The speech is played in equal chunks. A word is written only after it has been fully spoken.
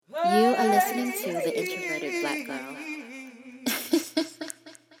You are listening to The Introverted Black Girl.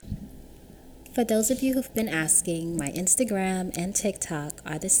 For those of you who've been asking, my Instagram and TikTok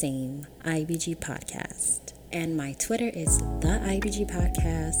are the same, IBG Podcast. And my Twitter is The IBG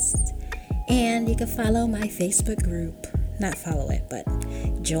Podcast. And you can follow my Facebook group. Not follow it, but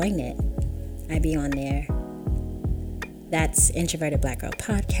join it. I be on there. That's Introverted Black Girl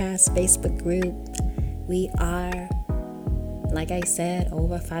Podcast Facebook group. We are, like I said,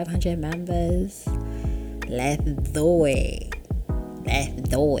 over 500 members. Let's do it. Let's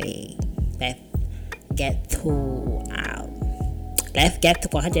get to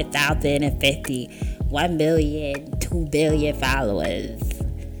 100,050, 1 million, 2 billion followers.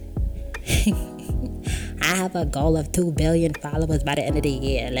 I have a goal of 2 billion followers by the end of the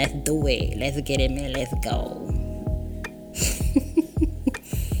year. Let's do it. Let's get in there. Let's go.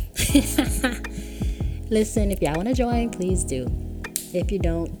 Listen, if y'all want to join, please do. If you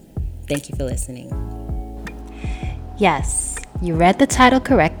don't, thank you for listening. Yes, you read the title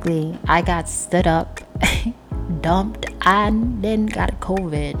correctly. I got stood up, dumped, and then got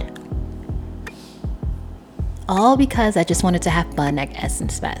COVID. All because I just wanted to have fun at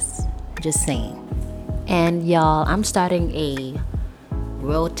Essence Fest. Just saying. And y'all, I'm starting a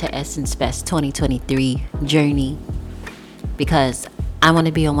Road to Essence Fest 2023 journey because I want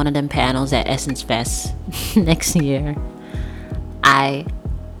to be on one of them panels at Essence Fest next year. I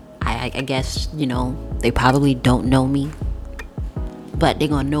guess, they probably don't know me, but they're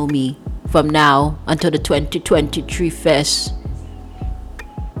going to know me from now until the 2023 Fest.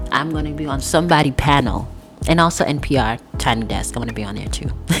 I'm going to be on somebody panel. And also NPR, Tiny Desk. I want to be on there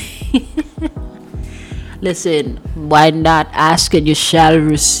too. Listen, why not ask and you shall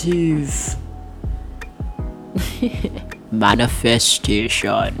receive?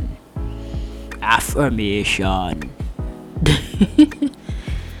 Manifestation. Affirmation.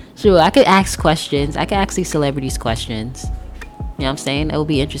 Sure, I could ask questions. I could ask these celebrities questions. You know what I'm saying? It would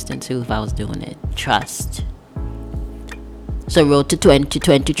be interesting too if I was doing it. Trust. So, Road to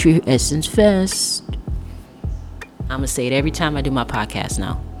 2023 Essence Fest. I'm going to say it every time I do my podcast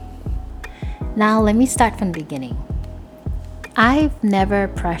now. Now, let me start from the beginning. I've never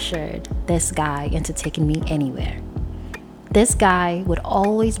pressured this guy into taking me anywhere. This guy would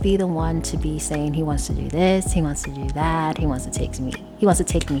always be the one to be saying he wants to do this, he wants to do that, he wants to take me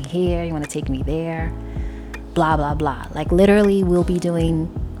here, he wants to take me there, blah, blah, blah. Like literally we'll be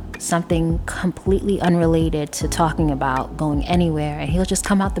doing something completely unrelated to talking about going anywhere, and he'll just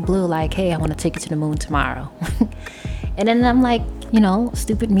come out the blue like, hey, I want to take you to the moon tomorrow. And then I'm like,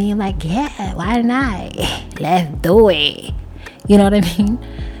 stupid me, like, yeah, why not? Let's do it. You know what I mean?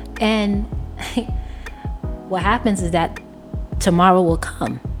 And what happens is that tomorrow will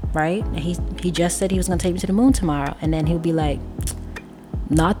come, right? And he just said he was going to take me to the moon tomorrow. And then he'll be like,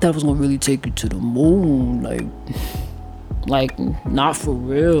 not that I was going to really take you to the moon. Like not for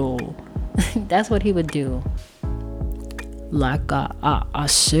real. That's what he would do. Like I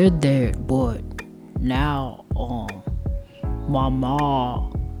said that, but now, my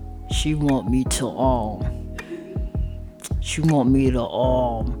mom, she want me to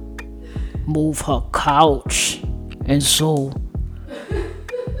move her couch, and so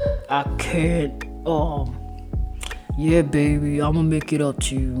I can't. Yeah, baby, I'm gonna make it up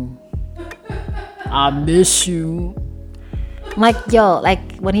to you. I miss you. Like, yo,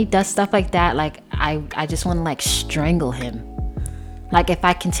 like when he does stuff like that, like I just want to like strangle him. Like if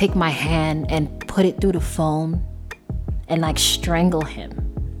I can take my hand and put it through the phone and like strangle him,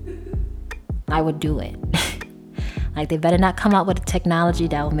 I would do it. Like they better not come out with a technology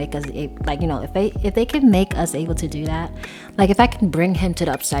that will make us if they can make us able to do that, like if I can bring him to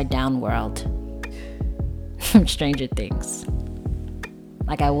the upside down world from Stranger Things,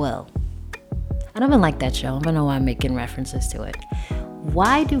 like I will. I don't even like that show. I don't know why I'm making references to it.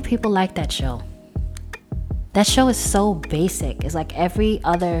 Why do people like that show? That show is so basic. It's like every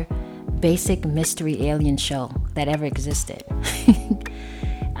other basic mystery alien show that ever existed.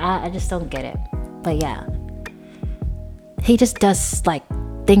 I just don't get it. But yeah, he just does like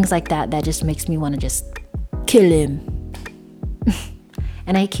things like that just makes me want to just kill him.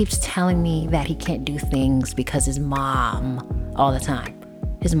 And he keeps telling me that he can't do things because his mom all the time.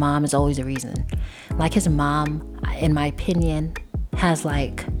 His mom is always a reason. Like his mom, in my opinion, has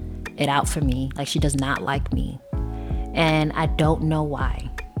like it out for me. Like she does not like me. And I don't know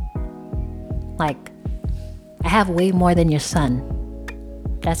why. Like, I have way more than your son.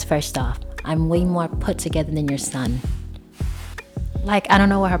 That's first off. I'm way more put together than your son. Like, I don't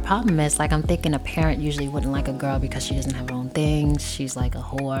know what her problem is. Like, I'm thinking a parent usually wouldn't like a girl because she doesn't have her own things. She's like a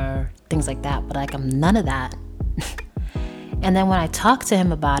whore, things like that. But like, I'm none of that. And then when I talk to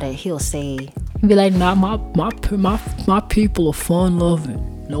him about it, he'll be like, nah, my people are fun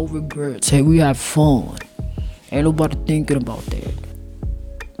loving, no regrets. Hey, we have fun. Ain't nobody thinking about that.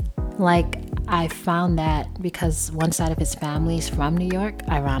 Like, I found that because one side of his family is from New York,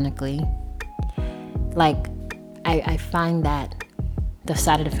 ironically. Like, I find that the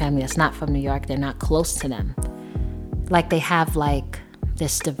side of the family that's not from New York, they're not close to them. Like, they have like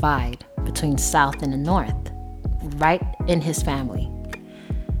this divide between South and the North, right in his family.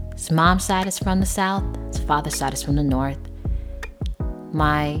 His mom's side is from the South, his father's side is from the North.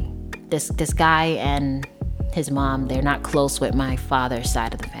 This guy and his mom, they're not close with my father's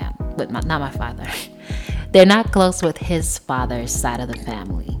side of the family. Not my father. They're not close with his father's side of the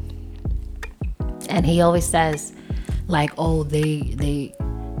family. And he always says, like, oh, they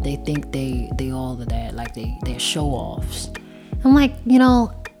think they all of that, like they're show-offs. I'm like,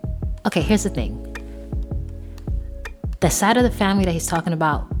 okay, here's the thing. The side of the family that he's talking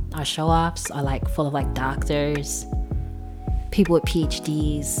about are show-offs, are like full of like doctors, people with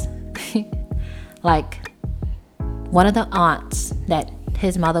PhDs. Like, one of the aunts that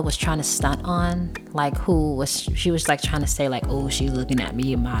his mother was trying to stunt on, like she was like trying to say like, oh, she's looking at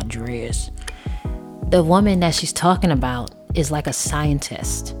me in my dress. The woman that she's talking about is like a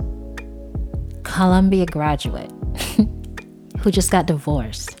scientist, Columbia graduate, who just got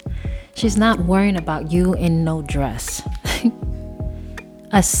divorced. She's not worrying about you in no dress.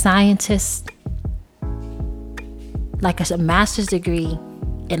 A scientist, like a master's degree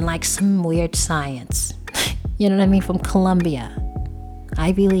in like some weird science. You know what I mean? From Columbia,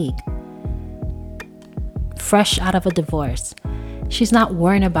 Ivy League. Fresh out of a divorce. She's not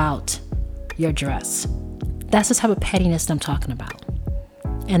worrying about your dress. That's the type of pettiness I'm talking about.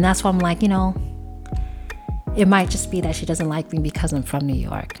 And that's why I'm like, it might just be that she doesn't like me because I'm from New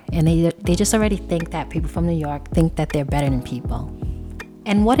York. And they just already think that people from New York think that they're better than people.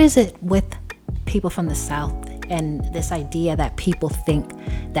 And what is it with people from the South and this idea that people think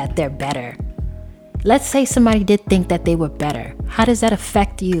that they're better? Let's say somebody did think that they were better. How does that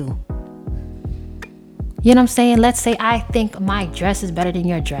affect you? You know what I'm saying? Let's say I think my dress is better than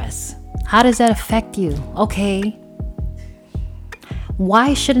your dress. How does that affect you? Okay.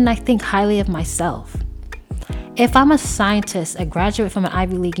 Why shouldn't I think highly of myself? If I'm a scientist, a graduate from an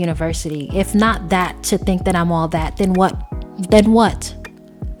Ivy League university, if not that to think that I'm all that, then what? Then what?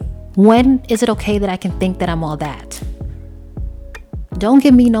 When is it okay that I can think that I'm all that? Don't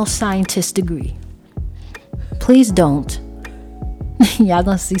give me no scientist degree. Please don't. Y'all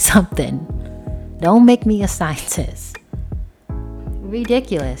gonna see something. Don't make me a scientist.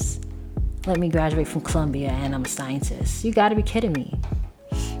 Ridiculous. Let me graduate from Columbia and I'm a scientist. You gotta be kidding me.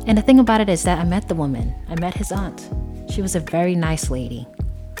 And the thing about it is that I met the woman. I met his aunt. She was a very nice lady.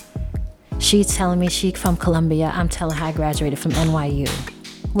 She's telling me she's from Columbia. I'm telling her I graduated from NYU.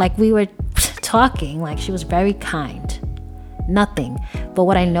 Like, we were talking, like, she was very kind. Nothing. But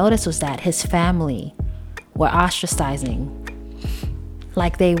what I noticed was that his family were ostracizing.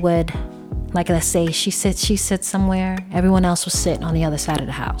 Like, they would, like, let's say she sits somewhere, everyone else will sit on the other side of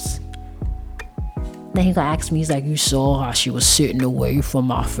the house. Then he gonna ask me, he's like, you saw how she was sitting away from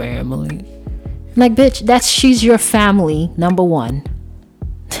my family? Like, bitch, she's your family, number one.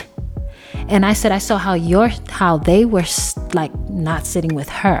 And I said, I saw how they were like not sitting with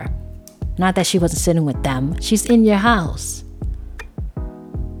her. Not that she wasn't sitting with them. She's in your house.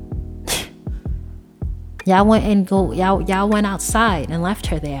 Y'all went outside and left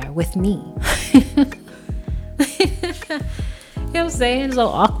her there with me. You know what I'm saying? It's so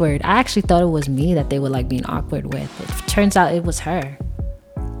awkward. I actually thought it was me that they were like being awkward with. It turns out it was her.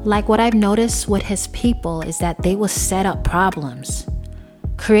 Like, what I've noticed with his people is that they will set up problems.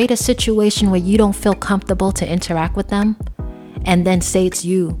 Create a situation where you don't feel comfortable to interact with them, and then say it's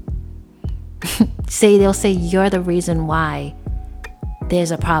you. They'll say you're the reason why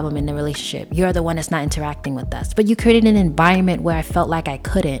there's a problem in the relationship. You're the one that's not interacting with us. But you created an environment where I felt like I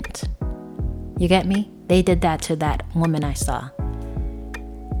couldn't. You get me? They did that to that woman I saw.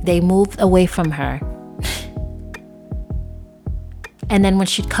 They moved away from her. And then when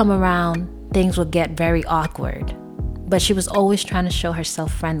she'd come around, things would get very awkward. But she was always trying to show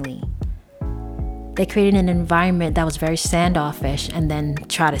herself friendly. They created an environment that was very standoffish and then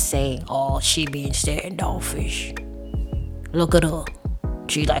try to say, oh, she being standoffish. Look at her.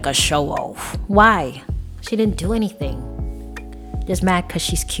 She like a show off. Why? She didn't do anything. Just mad because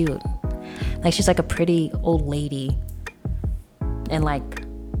she's cute. Like, she's like a pretty old lady. And like,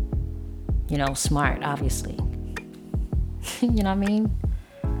 smart, obviously. You know what I mean?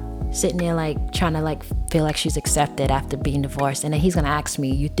 Sitting there like trying to like feel like she's accepted after being divorced. And then he's gonna ask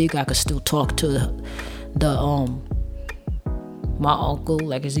me, you think I could still talk to the my uncle?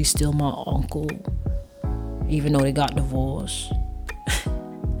 Like, is he still my uncle? Even though they got divorced.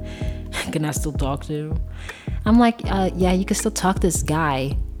 Can I still talk to him? I'm like, yeah, you can still talk to this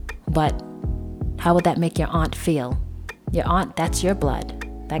guy, but how would that make your aunt feel? Your aunt, that's your blood.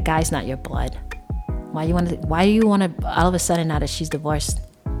 That guy's not your blood. Why do you want to all of a sudden, now that she's divorced,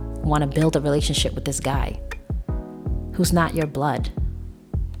 want to build a relationship with this guy who's not your blood?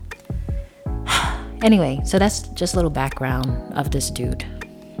 Anyway, so that's just a little background of this dude.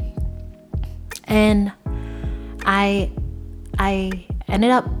 And I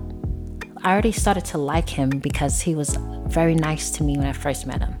already started to like him because he was very nice to me when I first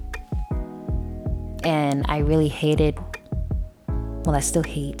met him. And I really hated, well, I still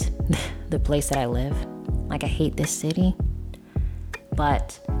hate the place that I live. Like, I hate this city.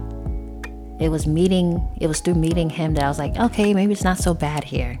 But it was through meeting him that I was like, okay, maybe it's not so bad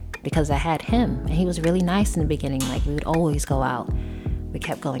here. Because I had him, and he was really nice in the beginning. Like, we would always go out. We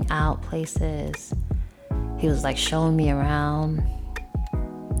kept going out places. He was like showing me around.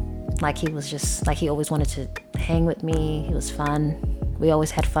 Like, he always wanted to hang with me. He was fun. We always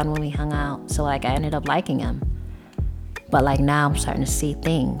had fun when we hung out. So like, I ended up liking him. But like, now I'm starting to see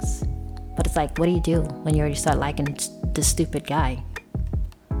things. But it's like, what do you do when you already start liking this stupid guy?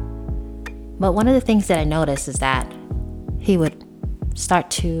 But one of the things that I noticed is that he would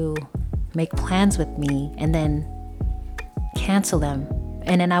start to make plans with me and then cancel them.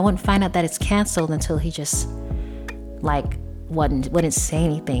 And then I wouldn't find out that it's canceled until he just like wouldn't say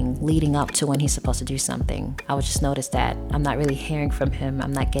anything leading up to when he's supposed to do something. I would just notice that I'm not really hearing from him.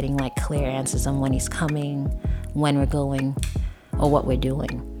 I'm not getting like clear answers on when he's coming, when we're going, or what we're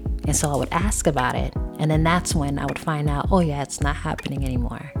doing. And so I would ask about it, and then that's when I would find out, oh yeah, it's not happening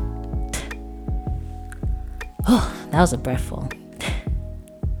anymore. Oh, that was a breathful.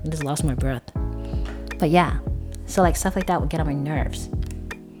 I just lost my breath. But yeah, so like stuff like that would get on my nerves.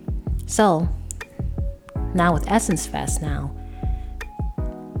 So now with Essence Fest now,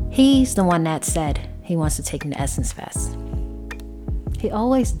 he's the one that said he wants to take me to Essence Fest. He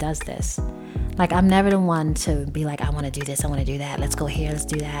always does this. Like, I'm never the one to be like, I want to do this, I want to do that, let's go here, let's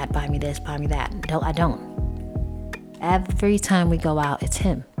do that, buy me this, buy me that. No, I don't. Every time we go out, it's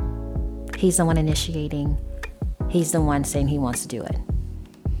him. He's the one initiating. He's the one saying he wants to do it.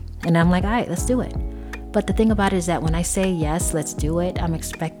 And I'm like, all right, let's do it. But the thing about it is that when I say yes, let's do it, I'm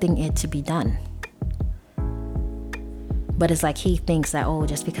expecting it to be done. But it's like he thinks that, oh,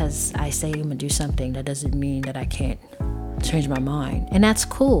 just because I say I'm gonna do something, that doesn't mean that I can't change my mind. And that's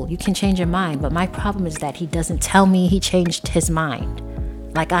cool, you can change your mind. But my problem is that he doesn't tell me he changed his mind.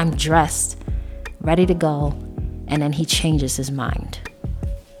 Like, I'm dressed, ready to go, and then he changes his mind.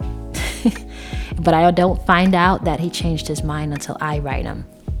 But I don't find out that he changed his mind until I write him.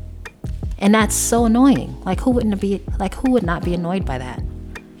 And that's so annoying. Like, who would not be annoyed by that?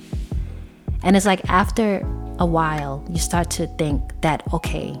 And it's like, after a while, you start to think that,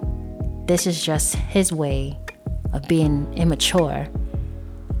 okay, this is just his way of being immature,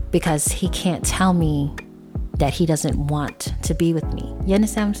 because he can't tell me that he doesn't want to be with me. You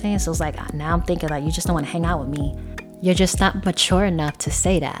understand what I'm saying? So it's like, now I'm thinking like, you just don't want to hang out with me. You're just not mature enough to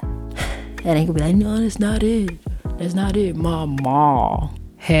say that. And he could be like, no, that's not it. That's not it. My mom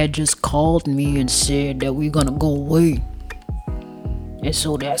had just called me and said that we're gonna go away. And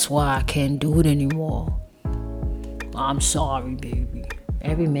so that's why I can't do it anymore. I'm sorry, baby.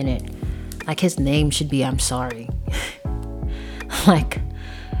 Every minute. Like, his name should be I'm sorry. Like,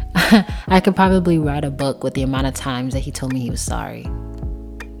 I could probably write a book with the amount of times that he told me he was sorry.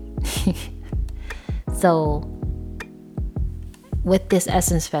 So, with this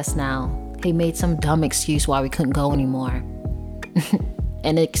Essence Fest now, he made some dumb excuse why we couldn't go anymore.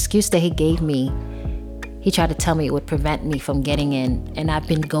 And the excuse that he gave me, he tried to tell me it would prevent me from getting in. And I've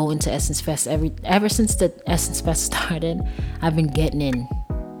been going to Essence Fest ever since the Essence Fest started. I've been getting in.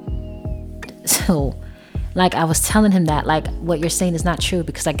 So, like, I was telling him that, like, what you're saying is not true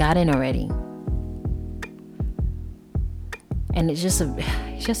because I got in already. And he's just a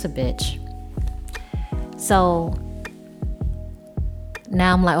bitch. So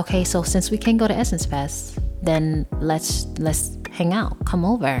now I'm like, okay, so since we can't go to Essence Fest, then let's hang out. Come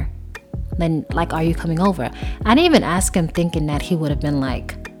over. Then, like, are you coming over? I didn't even ask him thinking that he would have been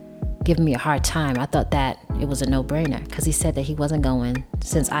like giving me a hard time. I thought that it was a no-brainer because he said that he wasn't going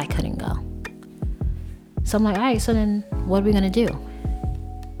since I couldn't go. So I'm like, all right, so then what are we gonna do?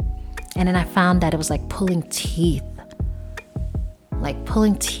 And then I found that it was like pulling teeth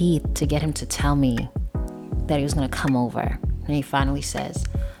to get him to tell me that he was gonna come over. And he finally says,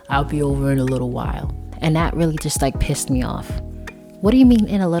 I'll be over in a little while. And that really just like pissed me off. What do you mean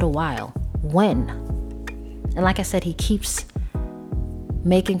in a little while? When? And like I said, he keeps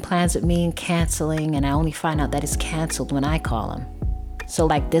making plans with me and canceling, and I only find out that it's canceled when I call him. So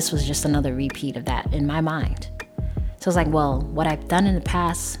like this was just another repeat of that in my mind. So it's like, well, what I've done in the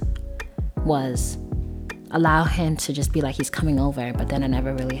past was allow him to just be like he's coming over, but then I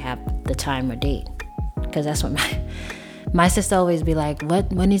never really have the time or date. Because that's what my sister always be like,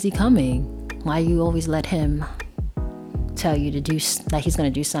 when is he coming? Why you always let him tell you to do, like he's gonna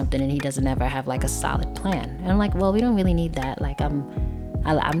do something and he doesn't ever have like a solid plan? And I'm like, well, we don't really need that. Like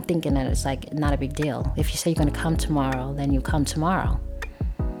I'm thinking that it's like not a big deal. If you say you're gonna come tomorrow, then you come tomorrow.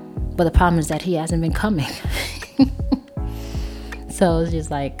 But the problem is that he hasn't been coming. So it's just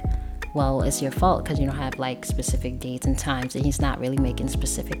like, well, it's your fault because you don't have like specific dates and times, and he's not really making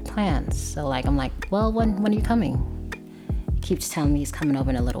specific plans. So like, I'm like, well, when are you coming? He keeps telling me he's coming over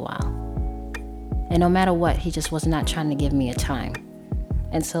in a little while. And no matter what, he just was not trying to give me a time.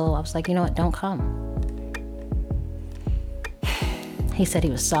 And so I was like, you know what, don't come. He said he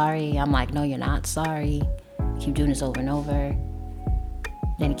was sorry. I'm like, no, you're not sorry. You keep doing this over and over.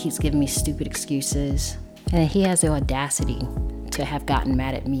 Then he keeps giving me stupid excuses. And he has the audacity to have gotten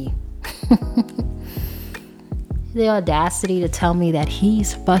mad at me. The audacity to tell me that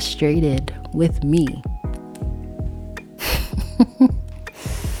he's frustrated with me.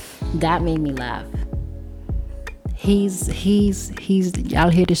 That made me laugh. He's y'all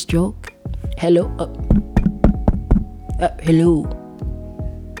hear this joke? Hello? Hello.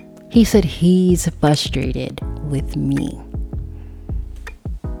 He said he's frustrated with me.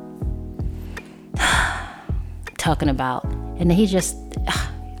 Talking about, and he's just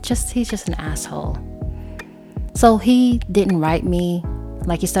an asshole. So he didn't write me,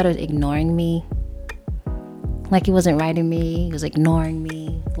 like he started ignoring me. Like he wasn't writing me, he was ignoring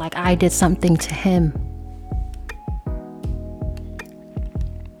me. Like I did something to him.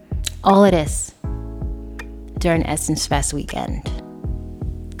 All of this during Essence Fest weekend.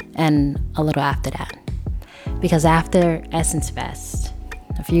 And a little after that. Because after Essence Fest,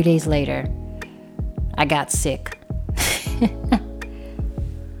 a few days later, I got sick.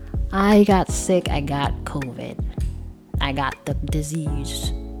 I got sick. I got COVID. I got the disease.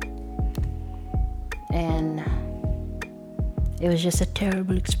 And it was just a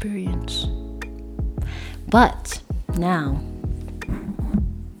terrible experience. But now,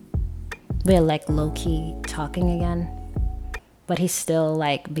 we're like low-key talking again. But he's still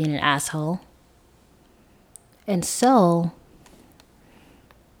like being an asshole. And so,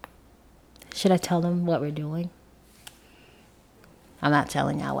 should I tell them what we're doing? I'm not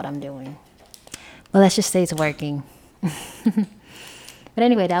telling y'all what I'm doing. Well, let's just say it's working. But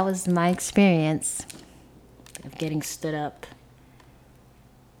anyway, that was my experience of getting stood up.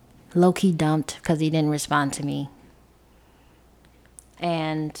 Low-key dumped because he didn't respond to me.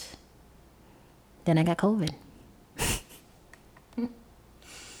 And then I got COVID.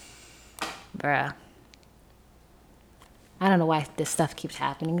 Bruh. I don't know why this stuff keeps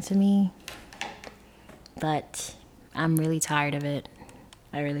happening to me. But I'm really tired of it.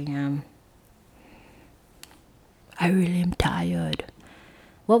 I really am. I really am tired.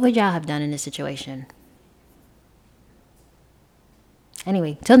 What would y'all have done in this situation?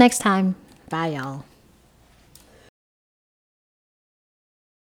 Anyway, till next time. Bye, y'all.